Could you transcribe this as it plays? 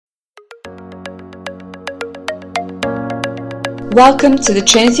Welcome to the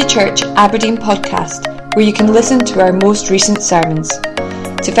Trinity Church Aberdeen podcast, where you can listen to our most recent sermons.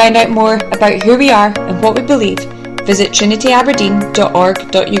 To find out more about who we are and what we believe, visit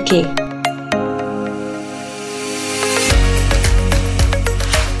trinityaberdeen.org.uk.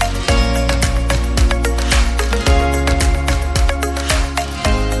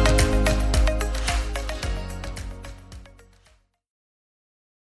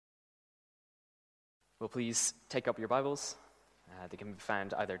 Well, please take up your Bibles. They can be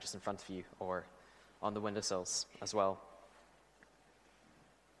found either just in front of you or on the windowsills as well.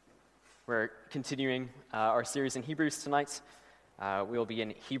 We're continuing our series in Hebrews tonight. We'll be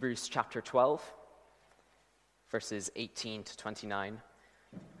in Hebrews chapter 12, verses 18 to 29,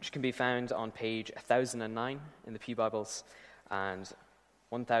 which can be found on page 1009 in the Pew Bibles and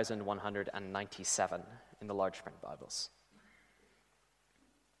 1197 in the large print Bibles.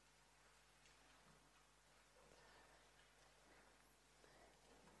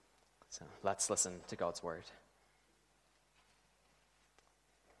 So let's listen to God's word.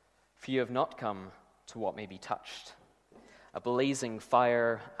 For you have not come to what may be touched, a blazing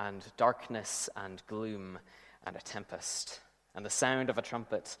fire and darkness and gloom and a tempest, and the sound of a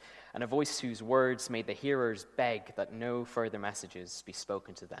trumpet, and a voice whose words made the hearers beg that no further messages be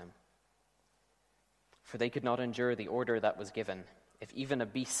spoken to them. For they could not endure the order that was given, if even a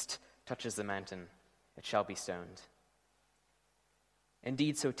beast touches the mountain, it shall be stoned.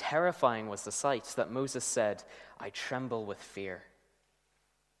 Indeed, so terrifying was the sight that Moses said, I tremble with fear.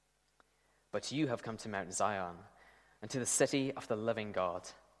 But you have come to Mount Zion, and to the city of the living God,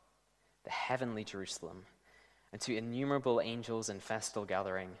 the heavenly Jerusalem, and to innumerable angels in festal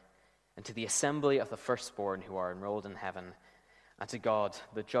gathering, and to the assembly of the firstborn who are enrolled in heaven, and to God,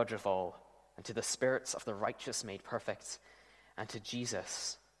 the judge of all, and to the spirits of the righteous made perfect, and to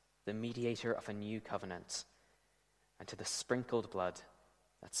Jesus, the mediator of a new covenant, and to the sprinkled blood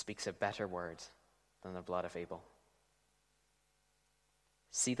that speaks a better word than the blood of Abel.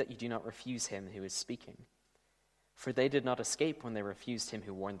 See that you do not refuse him who is speaking. For they did not escape when they refused him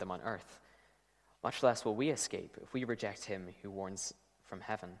who warned them on earth. Much less will we escape if we reject him who warns from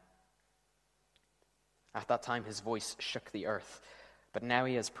heaven. At that time his voice shook the earth, but now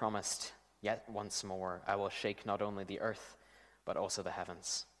he has promised, yet once more I will shake not only the earth, but also the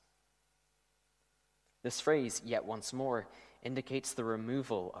heavens. This phrase, yet once more, indicates the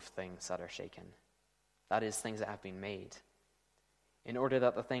removal of things that are shaken. That is, things that have been made, in order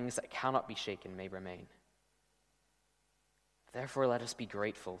that the things that cannot be shaken may remain. Therefore, let us be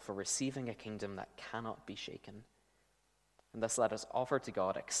grateful for receiving a kingdom that cannot be shaken, and thus let us offer to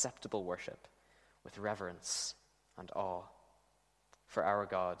God acceptable worship with reverence and awe, for our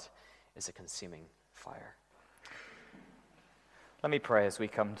God is a consuming fire. Let me pray as we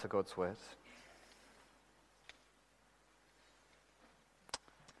come to God's word.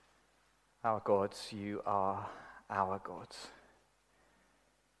 Our God, you are our God.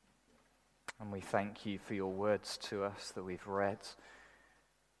 And we thank you for your words to us that we've read.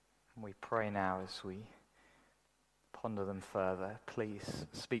 And we pray now as we ponder them further, please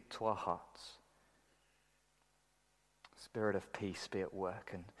speak to our hearts. Spirit of peace be at work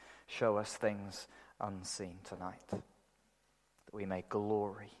and show us things unseen tonight, that we may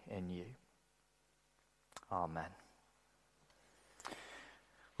glory in you. Amen.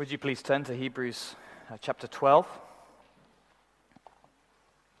 Would you please turn to Hebrews chapter 12?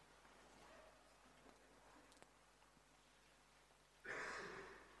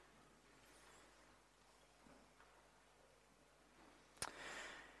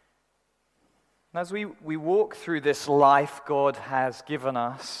 As we walk through this life God has given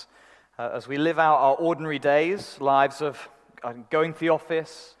us, as we live out our ordinary days, lives of going to the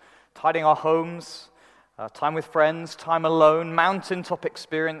office, tidying our homes, time with friends, time alone, mountaintop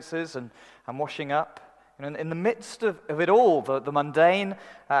experiences, and washing up. In the midst of it all, the mundane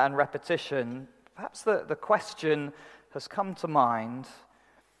and repetition, perhaps the question has come to mind,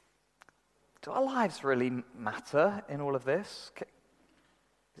 do our lives really matter in all of this?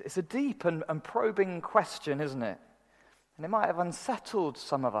 It's a deep and probing question, isn't it? And it might have unsettled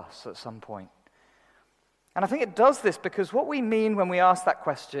some of us at some point. And I think it does this because what we mean when we ask that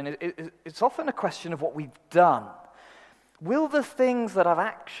question, it's often a question of what we've done. Will the things that I've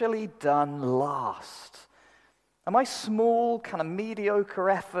actually done last? Are my small, kind of mediocre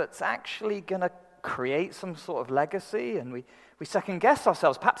efforts actually going to create some sort of legacy? And we second guess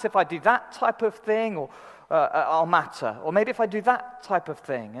ourselves. Perhaps if I do that type of thing, or I'll matter. Or maybe if I do that type of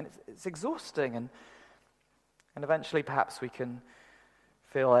thing. And it's exhausting. And eventually perhaps we can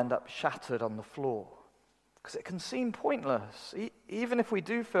end up shattered on the floor. Because it can seem pointless. Even if we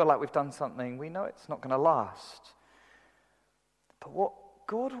do feel like we've done something, we know it's not going to last. But what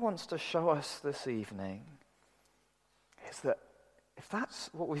God wants to show us this evening is that if that's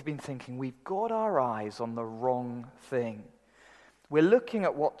what we've been thinking, we've got our eyes on the wrong thing. We're looking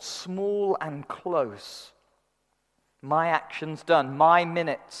at what's small and close. My actions done, my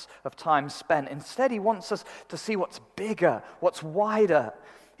minutes of time spent. Instead, he wants us to see what's bigger, what's wider.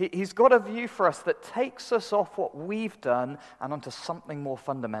 He's got a view for us that takes us off what we've done and onto something more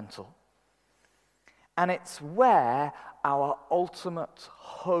fundamental. And it's where our ultimate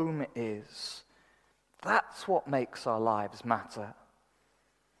home is. That's what makes our lives matter.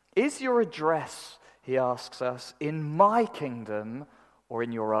 Is your address, he asks us, in my kingdom or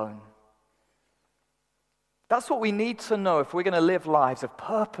in your own? That's what we need to know if we're going to live lives of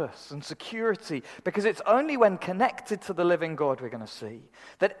purpose and security, because it's only when connected to the living God we're going to see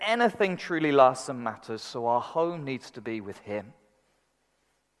that anything truly lasts and matters, so our home needs to be with him.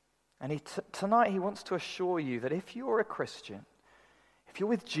 And tonight he wants to assure you that if you're a Christian, if you're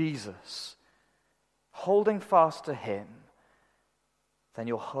with Jesus, holding fast to him, then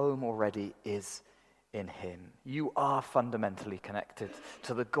your home already is in him. You are fundamentally connected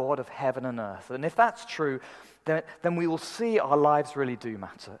to the God of heaven and earth. And if that's true, then we will see our lives really do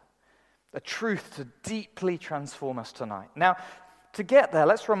matter. A truth to deeply transform us tonight. Now, to get there,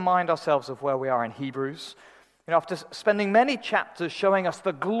 let's remind ourselves of where we are in Hebrews. After spending many chapters showing us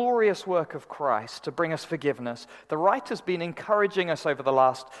the glorious work of Christ to bring us forgiveness, the writer's been encouraging us over the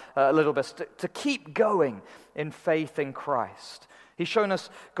last little bit to keep going in faith in Christ. He's shown us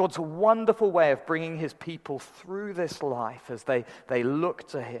God's wonderful way of bringing his people through this life as they look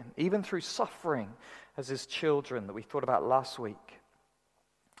to him, even through suffering as his children that we thought about last week.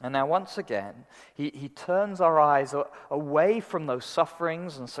 And now once again, he turns our eyes away from those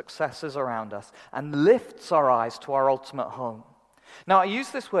sufferings and successes around us and lifts our eyes to our ultimate home. Now I use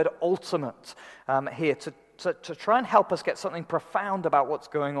this word ultimate here to try and help us get something profound about what's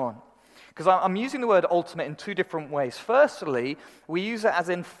going on. Because I'm using the word ultimate in two different ways. Firstly, we use it as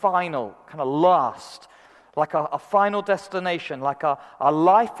in final, kind of last, like a final destination, like our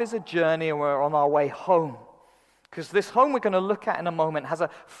life is a journey and we're on our way home. Because this home we're going to look at in a moment has a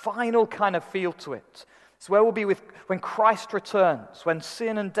final kind of feel to it. It's where we'll be when Christ returns, when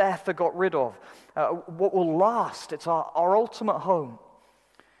sin and death are got rid of. What will last, it's our ultimate home.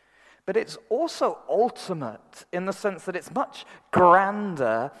 But it's also ultimate in the sense that it's much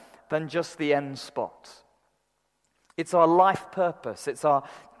grander than just the end spot. It's our life purpose. It's our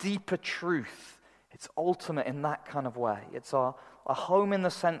deeper truth. It's ultimate in that kind of way. It's our home in the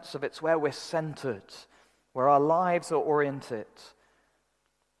sense of it's where we're centered, where our lives are oriented.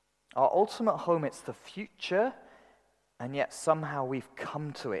 Our ultimate home, it's the future, and yet somehow we've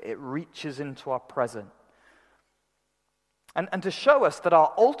come to it. It reaches into our present. And to show us that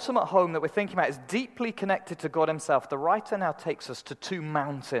our ultimate home that we're thinking about is deeply connected to God himself, the writer now takes us to two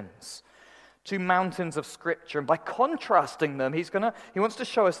mountains of Scripture. And by contrasting them, he wants to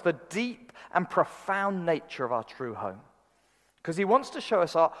show us the deep and profound nature of our true home. Because he wants to show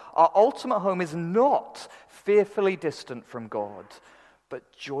us our ultimate home is not fearfully distant from God,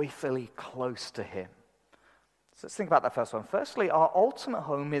 but joyfully close to him. So let's think about that first one. Firstly, our ultimate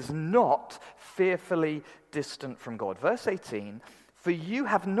home is not fearfully distant from God. Verse 18, for you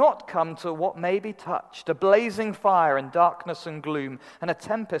have not come to what may be touched, a blazing fire and darkness and gloom, and a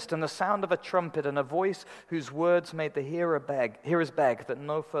tempest and the sound of a trumpet and a voice whose words made the hearers beg that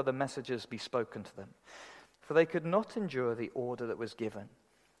no further messages be spoken to them. For they could not endure the order that was given.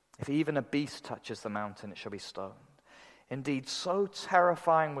 If even a beast touches the mountain, it shall be stoned. Indeed, so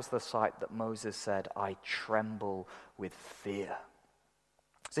terrifying was the sight that Moses said, I tremble with fear.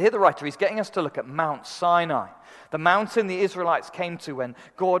 So here the writer, he's getting us to look at Mount Sinai, the mountain the Israelites came to when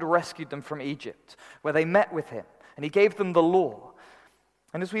God rescued them from Egypt, where they met with him, and he gave them the law.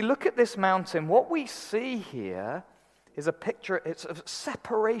 And as we look at this mountain, what we see here is a picture, it's of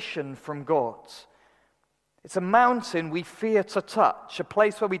separation from God. It's a mountain we fear to touch, a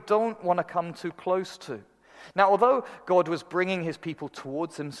place where we don't want to come too close to. Now, although God was bringing his people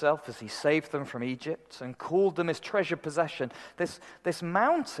towards himself as he saved them from Egypt and called them his treasured possession, this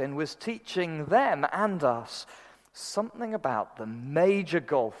mountain was teaching them and us something about the major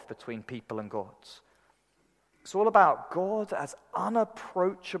gulf between people and God. It's all about God as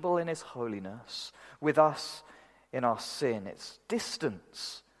unapproachable in his holiness with us in our sin. It's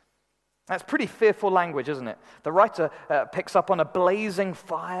distance. That's pretty fearful language, isn't it? The writer picks up on a blazing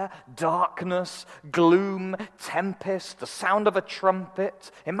fire, darkness, gloom, tempest, the sound of a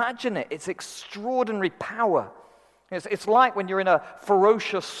trumpet. Imagine it. It's extraordinary power. It's like when you're in a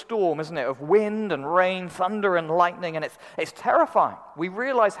ferocious storm, isn't it, of wind and rain, thunder and lightning, and it's terrifying. We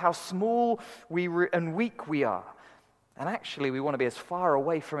realize how small and weak we are. And actually, we want to be as far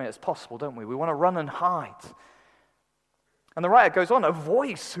away from it as possible, don't we? We want to run and hide. And the writer goes on, a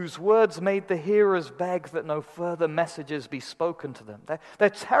voice whose words made the hearers beg that no further messages be spoken to them. They're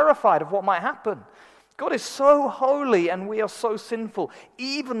terrified of what might happen. God is so holy and we are so sinful.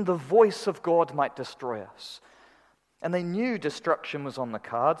 Even the voice of God might destroy us. And they knew destruction was on the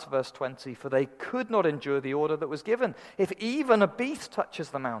cards, verse 20, for they could not endure the order that was given. If even a beast touches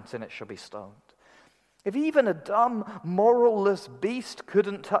the mountain, it shall be stoned. If even a dumb, moralless beast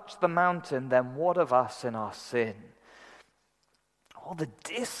couldn't touch the mountain, then what of us in our sin? Oh, the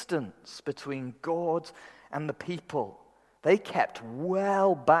distance between God and the people. They kept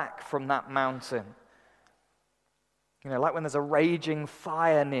well back from that mountain. You know, like when there's a raging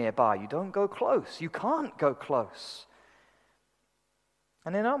fire nearby, you don't go close. You can't go close.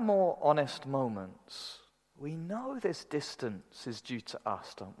 And in our more honest moments, we know this distance is due to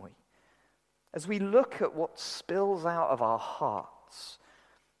us, don't we? As we look at what spills out of our hearts,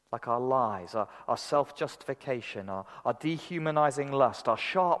 like our lies, our self-justification, our dehumanizing lust, our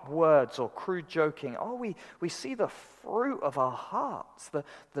sharp words or crude joking, we see the fruit of our hearts,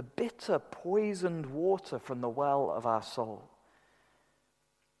 the bitter, poisoned water from the well of our soul.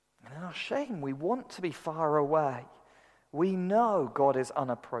 And in our shame, we want to be far away. We know God is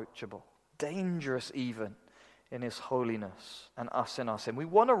unapproachable, dangerous even in his holiness, and us in our sin. We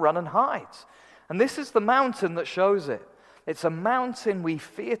want to run and hide. And this is the mountain that shows it. It's a mountain we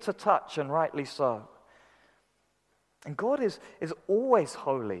fear to touch, and rightly so. And God is always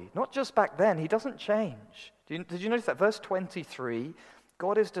holy, not just back then. He doesn't change. Did you notice that? Verse 23,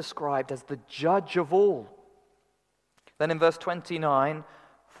 God is described as the judge of all. Then in verse 29,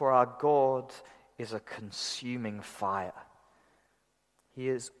 for our God is a consuming fire. He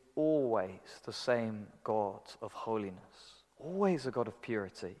is always the same God of holiness, always a God of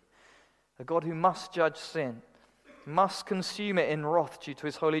purity, a God who must judge sin, must consume it in wrath due to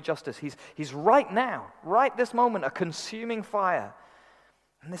his holy justice. He's right now, right this moment, a consuming fire.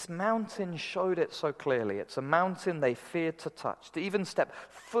 And this mountain showed it so clearly. It's a mountain they feared to touch, to even step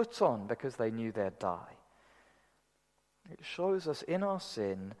foot on because they knew they'd die. It shows us in our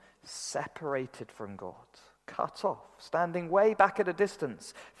sin, separated from God, cut off, standing way back at a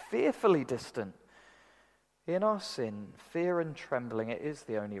distance, fearfully distant. In our sin, fear and trembling, it is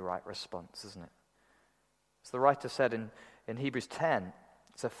the only right response, isn't it? As the writer said in Hebrews 10,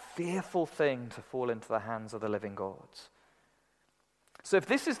 it's a fearful thing to fall into the hands of the living God. So if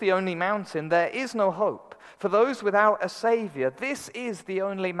this is the only mountain, there is no hope. For those without a Savior, this is the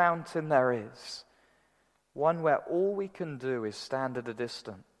only mountain there is. One where all we can do is stand at a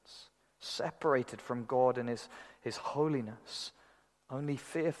distance, separated from God and his holiness, only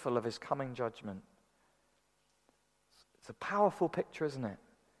fearful of his coming judgment. It's a powerful picture, isn't it?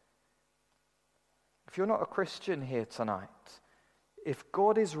 If you're not a Christian here tonight, if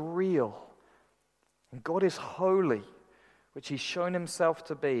God is real and God is holy, which he's shown himself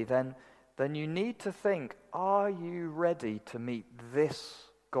to be, then you need to think, are you ready to meet this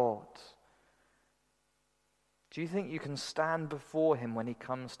God? Do you think you can stand before him when he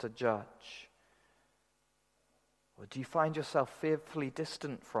comes to judge? Or do you find yourself fearfully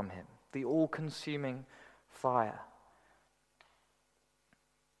distant from him, the all-consuming fire?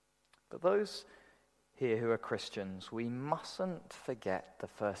 But those here who are Christians, we mustn't forget the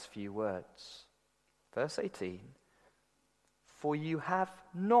first few words. Verse 18, for you have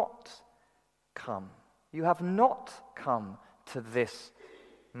not come. You have not come to this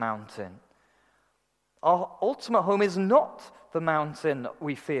mountain. Our ultimate home is not the mountain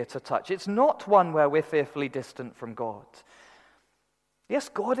we fear to touch. It's not one where we're fearfully distant from God. Yes,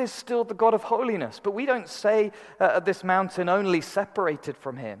 God is still the God of holiness, but we don't say this mountain only separated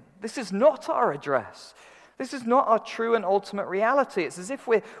from him. This is not our address. This is not our true and ultimate reality. It's as if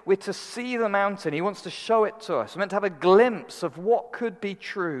we're to see the mountain. He wants to show it to us. We're meant to have a glimpse of what could be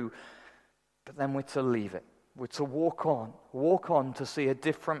true, but then we're to leave it. We're to walk on to see a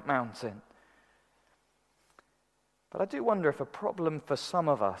different mountain. But I do wonder if a problem for some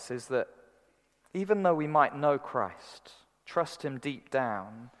of us is that even though we might know Christ, trust him deep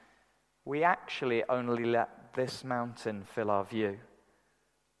down, we actually only let this mountain fill our view.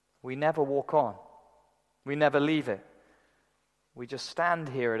 We never walk on. We never leave it. We just stand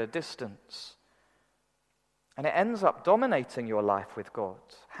here at a distance. And it ends up dominating your life with God.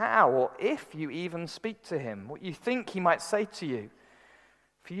 How, or if you even speak to him, what you think he might say to you.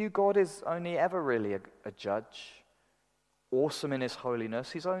 For you, God is only ever really a judge, awesome in his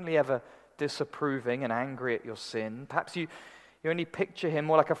holiness. He's only ever disapproving and angry at your sin. Perhaps you only picture him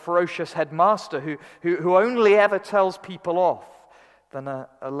more like a ferocious headmaster who only ever tells people off than a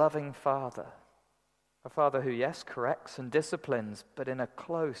loving father. A Father who, yes, corrects and disciplines, but in a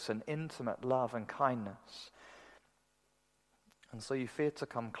close and intimate love and kindness. And so you fear to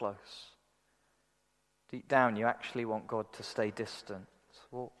come close. Deep down, you actually want God to stay distant.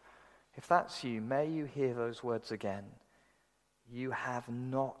 Well, if that's you, may you hear those words again. You have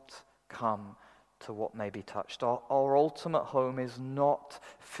not come to what may be touched. Our ultimate home is not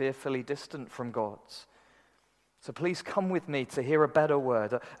fearfully distant from God's. So please come with me to hear a better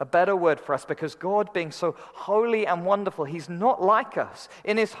word for us, because God, being so holy and wonderful, he's not like us.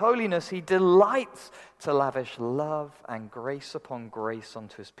 In his holiness, he delights to lavish love and grace upon grace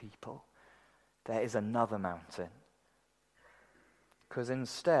onto his people. There is another mountain. Because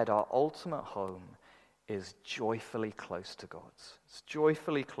instead, our ultimate home is joyfully close to God's. It's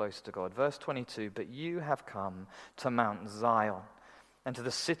joyfully close to God. Verse 22, but you have come to Mount Zion, and to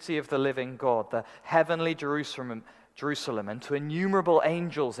the city of the living God, the heavenly Jerusalem, and to innumerable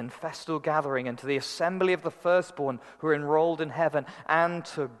angels in festal gathering, and to the assembly of the firstborn who are enrolled in heaven, and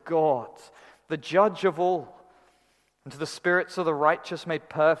to God, the judge of all, and to the spirits of the righteous made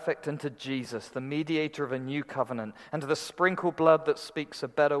perfect, and to Jesus, the mediator of a new covenant, and to the sprinkled blood that speaks a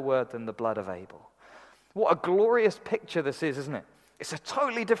better word than the blood of Abel. What a glorious picture this is, isn't it? It's a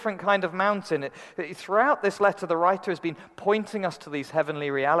totally different kind of mountain. Throughout this letter, the writer has been pointing us to these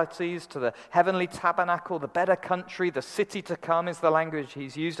heavenly realities, to the heavenly tabernacle, the better country, the city to come is the language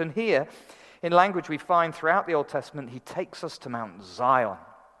he's used. And here, in language we find throughout the Old Testament, he takes us to Mount Zion.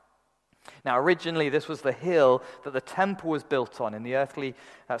 Now, originally, this was the hill that the temple was built on in the earthly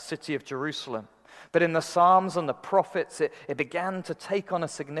city of Jerusalem. But in the Psalms and the prophets, it began to take on a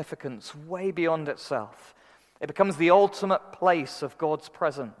significance way beyond itself. It becomes the ultimate place of God's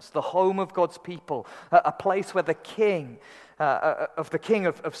presence, the home of God's people, a place where the king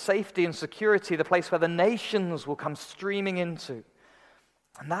of safety and security, the place where the nations will come streaming into.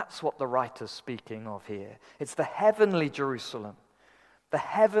 And that's what the writer's speaking of here. It's the heavenly Jerusalem, the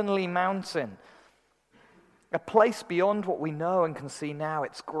heavenly mountain, a place beyond what we know and can see now.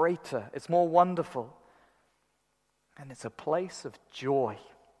 It's greater, it's more wonderful, and it's a place of joy.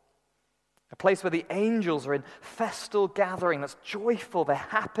 A place where the angels are in festal gathering that's joyful, they're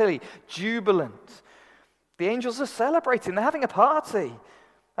happily jubilant. The angels are celebrating, they're having a party.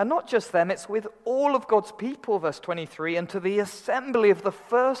 And not just them, it's with all of God's people, verse 23, and to the assembly of the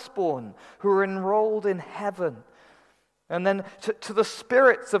firstborn who are enrolled in heaven. And then to the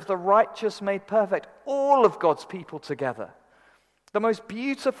spirits of the righteous made perfect, all of God's people together. The most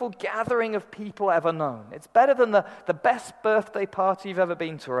beautiful gathering of people ever known. It's better than the best birthday party you've ever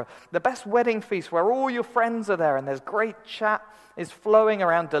been to, or the best wedding feast where all your friends are there and there's great chat is flowing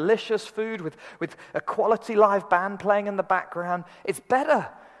around delicious food with a quality live band playing in the background. It's better.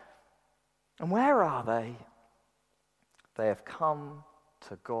 And where are they? They have come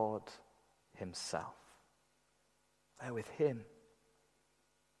to God himself. They're with him,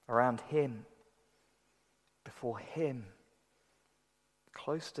 around him, before him.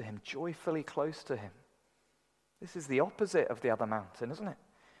 Close to him, joyfully close to him. This is the opposite of the other mountain, isn't it?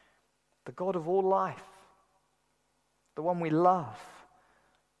 The God of all life, the one we love,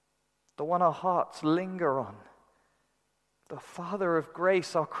 the one our hearts linger on, the Father of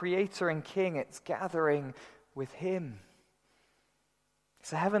grace, our Creator and King. It's gathering with him.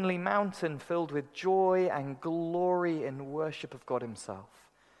 It's a heavenly mountain filled with joy and glory in worship of God himself.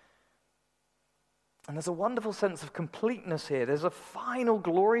 And there's a wonderful sense of completeness here. There's a final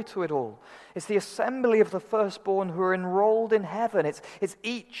glory to it all. It's the assembly of the firstborn who are enrolled in heaven. It's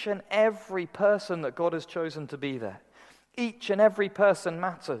each and every person that God has chosen to be there. Each and every person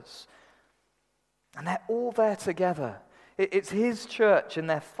matters. And they're all there together. It's his church in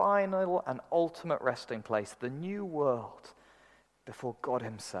their final and ultimate resting place, the new world before God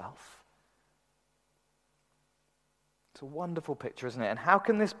himself. It's a wonderful picture, isn't it? And how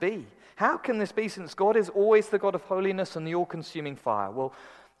can this be? How can this be, since God is always the God of holiness and the all-consuming fire? Well,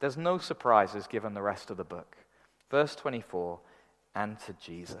 there's no surprises given the rest of the book. Verse 24, and to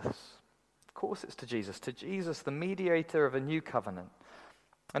Jesus. Of course it's to Jesus, the mediator of a new covenant,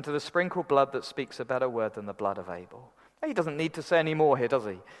 and to the sprinkled blood that speaks a better word than the blood of Abel. He doesn't need to say any more here, does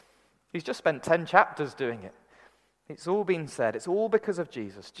he? He's just spent 10 chapters doing it. It's all been said. It's all because of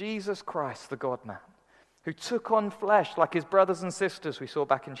Jesus. Jesus Christ, the God-man, who took on flesh like his brothers and sisters we saw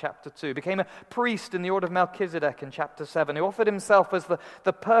back in chapter 2, became a priest in the order of Melchizedek in chapter 7, who offered himself as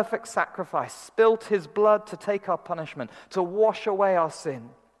the perfect sacrifice, spilt his blood to take our punishment, to wash away our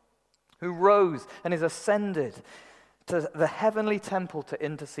sin, who rose and is ascended to the heavenly temple to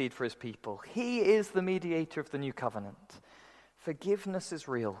intercede for his people. He is the mediator of the new covenant. Forgiveness is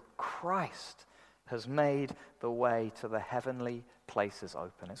real. Christ has made the way to the heavenly places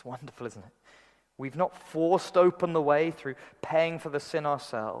open. It's wonderful, isn't it? We've not forced open the way through paying for the sin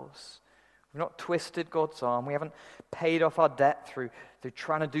ourselves. We've not twisted God's arm. We haven't paid off our debt through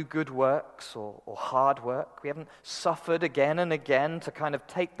trying to do good works or hard work. We haven't suffered again and again to kind of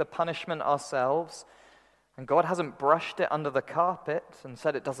take the punishment ourselves. And God hasn't brushed it under the carpet and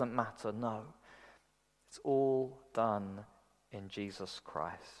said it doesn't matter. No. It's all done in Jesus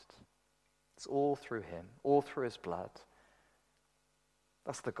Christ. It's all through him, all through his blood.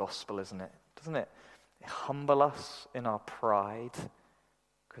 That's the gospel, isn't it? Doesn't it humble us in our pride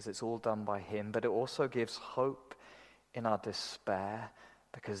because it's all done by him, but it also gives hope in our despair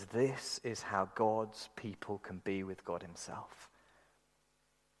because this is how God's people can be with God himself.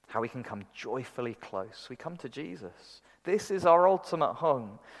 How we can come joyfully close. We come to Jesus. This is our ultimate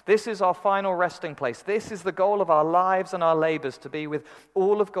home. This is our final resting place. This is the goal of our lives and our labors, to be with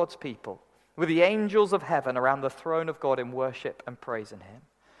all of God's people, with the angels of heaven around the throne of God in worship and praise in him.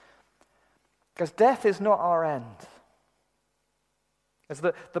 Because death is not our end. As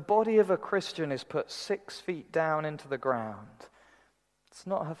the body of a Christian is put 6 feet down into the ground, it's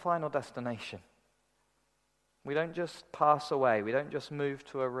not her final destination. We don't just pass away. We don't just move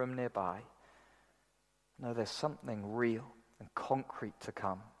to a room nearby. No, there's something real and concrete to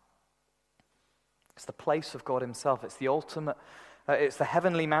come. It's the place of God himself. It's the ultimate, it's the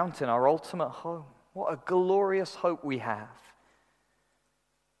heavenly mountain, our ultimate home. What a glorious hope we have.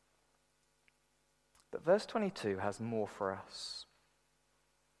 But verse 22 has more for us.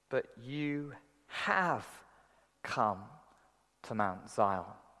 But you have come to Mount Zion.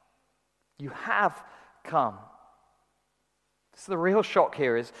 You have come. This is the real shock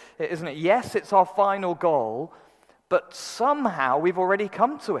here, isn't it? Yes, it's our final goal, but somehow we've already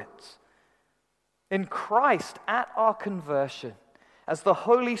come to it. In Christ, at our conversion, as the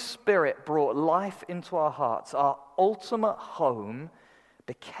Holy Spirit brought life into our hearts, our ultimate home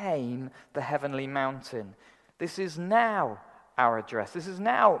became the heavenly mountain. This is now our address. This is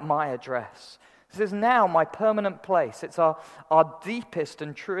now my address. This is now my permanent place. It's our deepest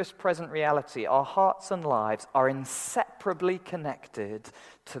and truest present reality. Our hearts and lives are inseparably connected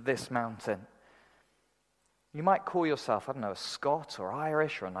to this mountain. You might call yourself, I don't know, a Scot or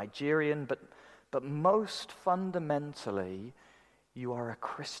Irish or a Nigerian, but most fundamentally, you are a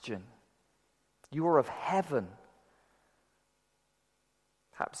Christian. You are of heaven.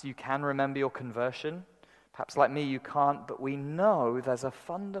 Perhaps you can remember your conversion. Perhaps like me, you can't, but we know there's a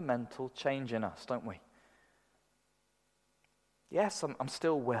fundamental change in us, don't we? Yes, I'm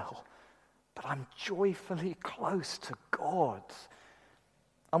still Will, but I'm joyfully close to God.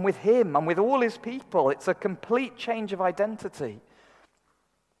 I'm with him. I'm with all his people. It's a complete change of identity.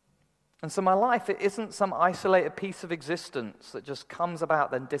 And so my life, it isn't some isolated piece of existence that just comes about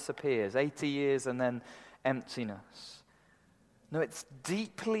then disappears, 80 years and then emptiness. No, it's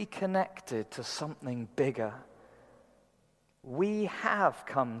deeply connected to something bigger. We have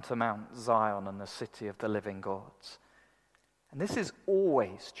come to Mount Zion and the city of the living God. And this is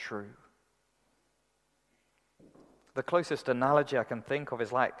always true. The closest analogy I can think of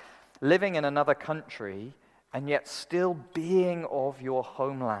is like living in another country and yet still being of your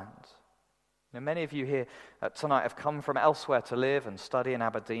homeland. Now, many of you here tonight have come from elsewhere to live and study in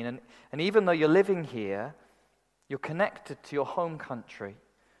Aberdeen, and even though you're living here, you're connected to your home country.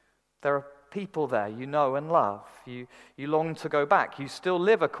 There are people there you know and love. You long to go back. You still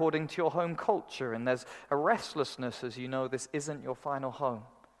live according to your home culture, and there's a restlessness as you know this isn't your final home.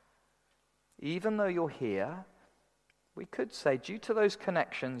 Even though you're here, we could say, due to those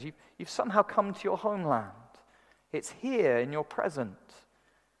connections, you've somehow come to your homeland. It's here in your present.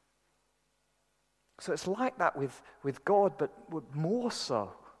 So it's like that with God, but more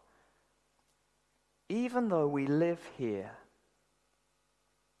so. Even though we live here,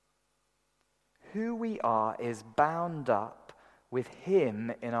 who we are is bound up with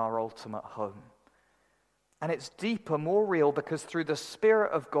him in our ultimate home. And it's deeper, more real, because through the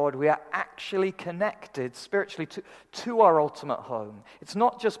Spirit of God, we are actually connected spiritually to our ultimate home. It's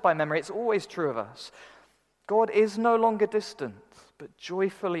not just by memory, it's always true of us. God is no longer distant, but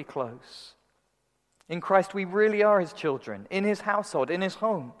joyfully close. In Christ, we really are his children, in his household, in his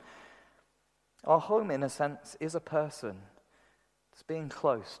home. Our home, in a sense, is a person. It's being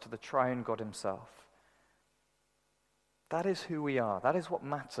close to the triune God himself. That is who we are. That is what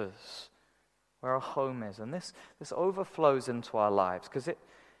matters, where our home is. And this overflows into our lives, because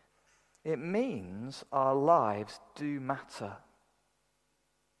it means our lives do matter.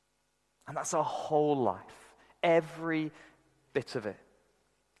 And that's our whole life, every bit of it.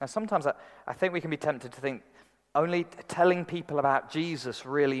 Now, sometimes I think we can be tempted to think, only telling people about Jesus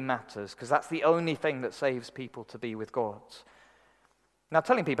really matters, because that's the only thing that saves people to be with God. Now,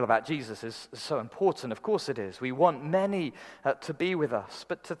 telling people about Jesus is so important. Of course it is. We want many to be with us.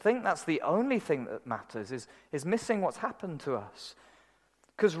 But to think that's the only thing that matters is missing what's happened to us.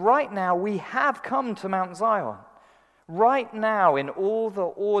 Because right now we have come to Mount Zion. Right now, in all the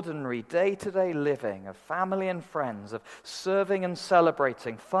ordinary day-to-day living of family and friends, of serving and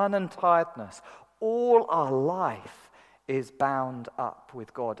celebrating, fun and tiredness, all our life is bound up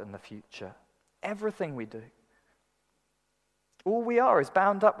with God in the future. Everything we do. All we are is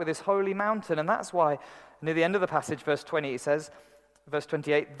bound up with this holy mountain, and that's why near the end of the passage, verse 20, it says, verse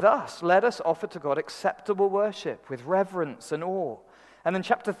 28, "Thus let us offer to God acceptable worship with reverence and awe." And then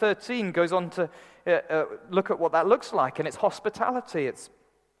chapter 13 goes on to look at what that looks like, and it's hospitality, it's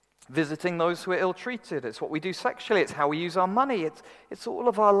visiting those who are ill-treated, it's what we do sexually, it's how we use our money, it's all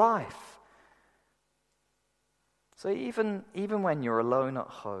of our life. So even when you're alone at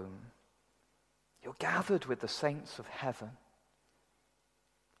home, you're gathered with the saints of heaven.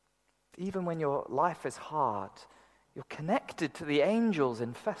 Even when your life is hard, you're connected to the angels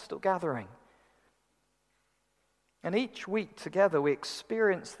in festal gathering. And each week together we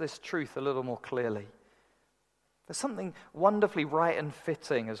experience this truth a little more clearly. There's something wonderfully right and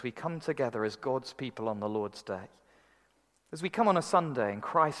fitting as we come together as God's people on the Lord's Day. As we come on a Sunday in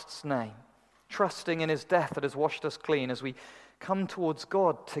Christ's name, trusting in his death that has washed us clean, as we come towards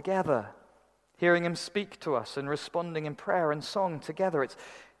God together, hearing him speak to us and responding in prayer and song together. It's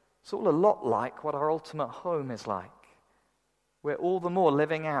all a lot like what our ultimate home is like. We're all the more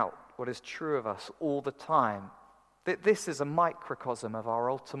living out what is true of us all the time. This is a microcosm of our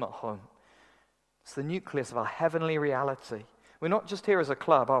ultimate home. It's the nucleus of our heavenly reality. We're not just here as a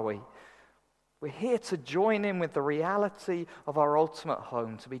club, are we? We're here to join in with the reality of our ultimate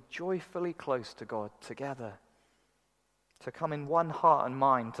home, to be joyfully close to God together, to come in one heart and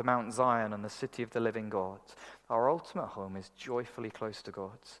mind to Mount Zion and the city of the living God. Our ultimate home is joyfully close to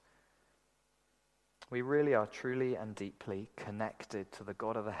God. We really are truly and deeply connected to the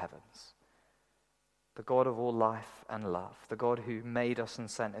God of the heavens, the God of all life and love, the God who made us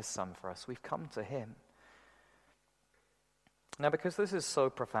and sent his Son for us. We've come to him. Now, because this is so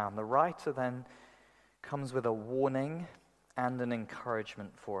profound, the writer then comes with a warning and an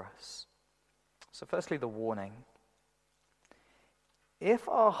encouragement for us. So firstly, the warning. If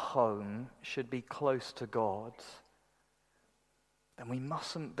our home should be close to God, then we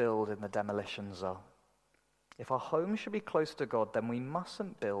mustn't build in the demolition zone. If our home should be close to God, then we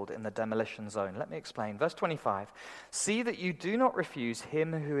mustn't build in the demolition zone. Let me explain. Verse 25. "See that you do not refuse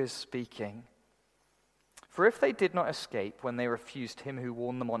him who is speaking. For if they did not escape when they refused him who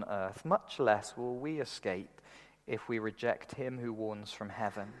warned them on earth, much less will we escape if we reject him who warns from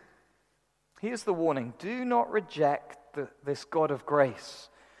heaven." Here's the warning. Do not reject this God of grace.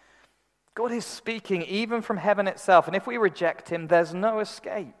 God is speaking even from heaven itself, and if we reject him, there's no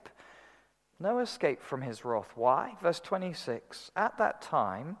escape. No escape from his wrath. Why? Verse 26. "At that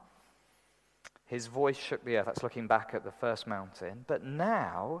time, his voice shook the earth." That's looking back at the first mountain. "But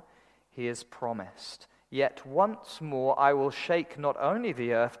now he has promised, yet once more I will shake not only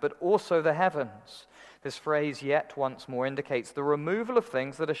the earth, but also the heavens." This phrase, "yet once more," indicates the removal of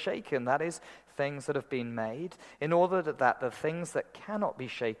things that are shaken, that is, things that have been made, in order that the things that cannot be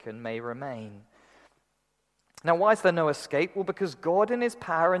shaken may remain. Now, why is there no escape? Well, because God in his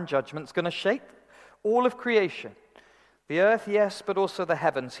power and judgment is going to shake all of creation. The earth, yes, but also the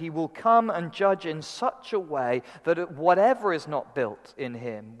heavens. He will come and judge in such a way that whatever is not built in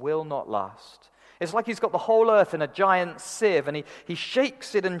him will not last. It's like he's got the whole earth in a giant sieve, and he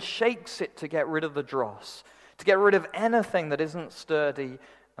shakes it and shakes it to get rid of the dross, to get rid of anything that isn't sturdy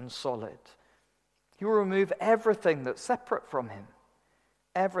and solid. He will remove everything that's separate from him.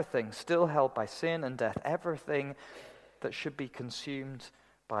 Everything still held by sin and death, everything that should be consumed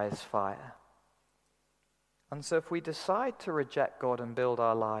by his fire. And so if we decide to reject God and build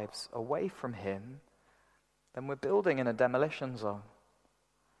our lives away from him, then we're building in a demolition zone.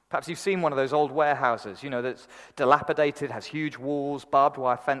 Perhaps you've seen one of those old warehouses, that's dilapidated, has huge walls, barbed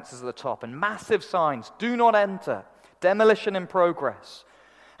wire fences at the top, and massive signs, "Do not enter, demolition in progress."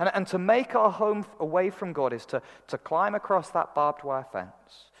 And to make our home away from God is to climb across that barbed wire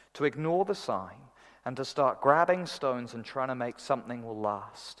fence, to ignore the sign, and to start grabbing stones and trying to make something will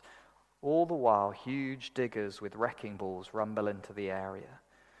last. All the while, huge diggers with wrecking balls rumble into the area.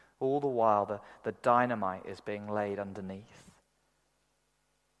 All the while, the dynamite is being laid underneath.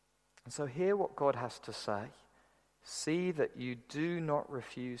 And so hear what God has to say. "See that you do not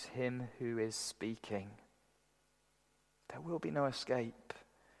refuse him who is speaking." There will be no escape.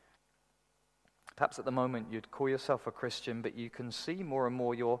 Perhaps at the moment you'd call yourself a Christian, but you can see more and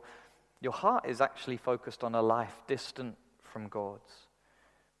more your heart is actually focused on a life distant from God's.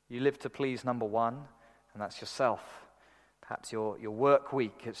 You live to please number one, and that's yourself. Perhaps your work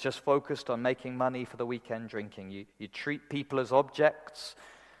week, it's just focused on making money for the weekend drinking. You treat people as objects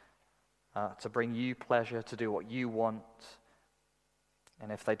to bring you pleasure, to do what you want. And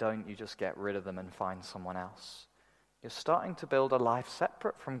if they don't, you just get rid of them and find someone else. You're starting to build a life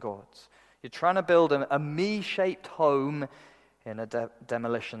separate from God's. You're trying to build a me-shaped home in a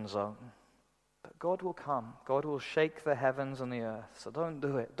demolition zone. But God will come. God will shake the heavens and the earth. So don't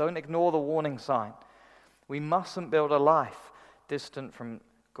do it. Don't ignore the warning sign. We mustn't build a life distant from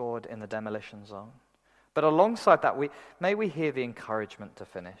God in the demolition zone. But alongside that, may we hear the encouragement to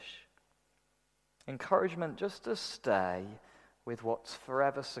finish. Encouragement just to stay with what's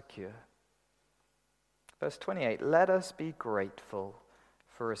forever secure. Verse 28, let us be grateful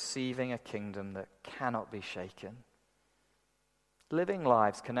for receiving a kingdom that cannot be shaken. Living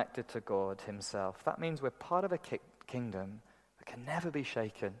lives connected to God himself, that means we're part of a kingdom that can never be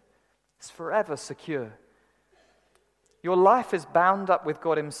shaken. It's forever secure. Your life is bound up with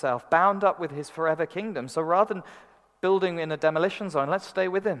God himself, bound up with his forever kingdom. So rather than building in a demolition zone, let's stay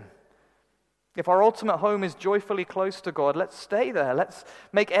with him. If our ultimate home is joyfully close to God, let's stay there. Let's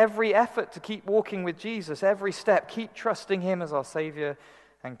make every effort to keep walking with Jesus, every step, keep trusting him as our Savior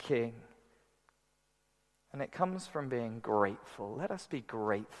and King. And it comes from being grateful. Let us be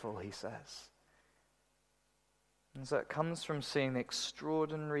grateful, he says. And so it comes from seeing the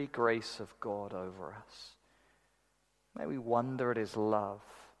extraordinary grace of God over us. May we wonder at his love,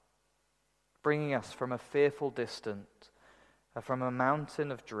 bringing us from a fearful distance, from a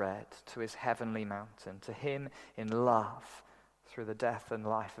mountain of dread to his heavenly mountain, to him in love through the death and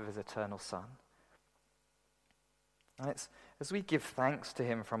life of his eternal Son. And it's as we give thanks to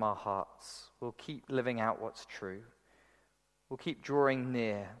him from our hearts, we'll keep living out what's true. We'll keep drawing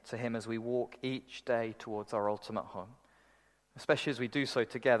near to him as we walk each day towards our ultimate home, especially as we do so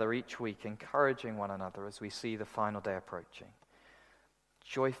together each week, encouraging one another as we see the final day approaching,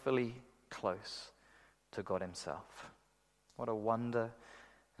 joyfully close to God himself. What a wonder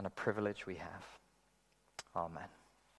and a privilege we have. Amen.